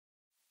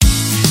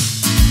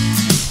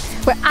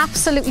We're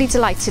absolutely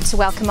delighted to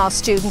welcome our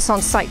students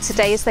on site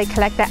today as they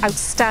collect their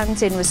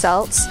outstanding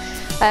results.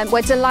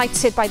 We're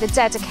delighted by the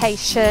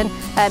dedication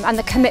and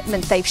the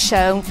commitment they've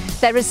shown.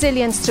 Their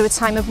resilience through a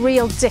time of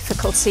real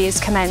difficulty is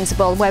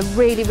commendable. We're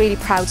really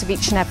proud of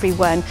each and every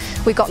one.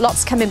 We've got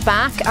lots coming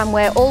back and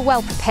we're all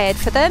well prepared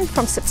for them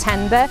from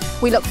September.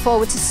 We look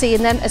forward to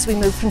seeing them as we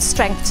move from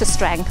strength to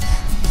strength.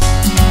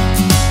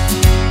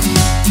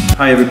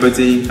 Hi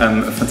everybody,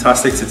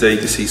 fantastic today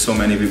to see so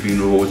many of you being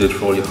rewarded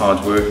for all your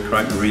hard work.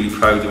 Right, we're really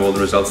proud of all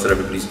the results that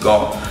everybody's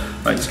got.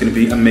 Right, it's going to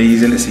be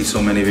amazing to see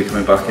so many of you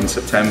coming back in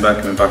September,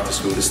 coming back to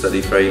school to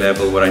study for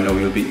A-level, where I know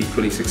you'll be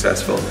equally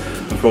successful.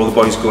 And for all the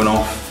boys going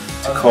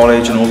off to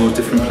college and all those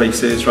different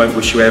places, right,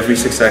 wish you every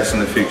success in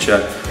the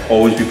future.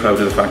 Always be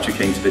proud of the fact you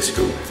came to this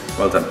school.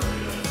 Well done.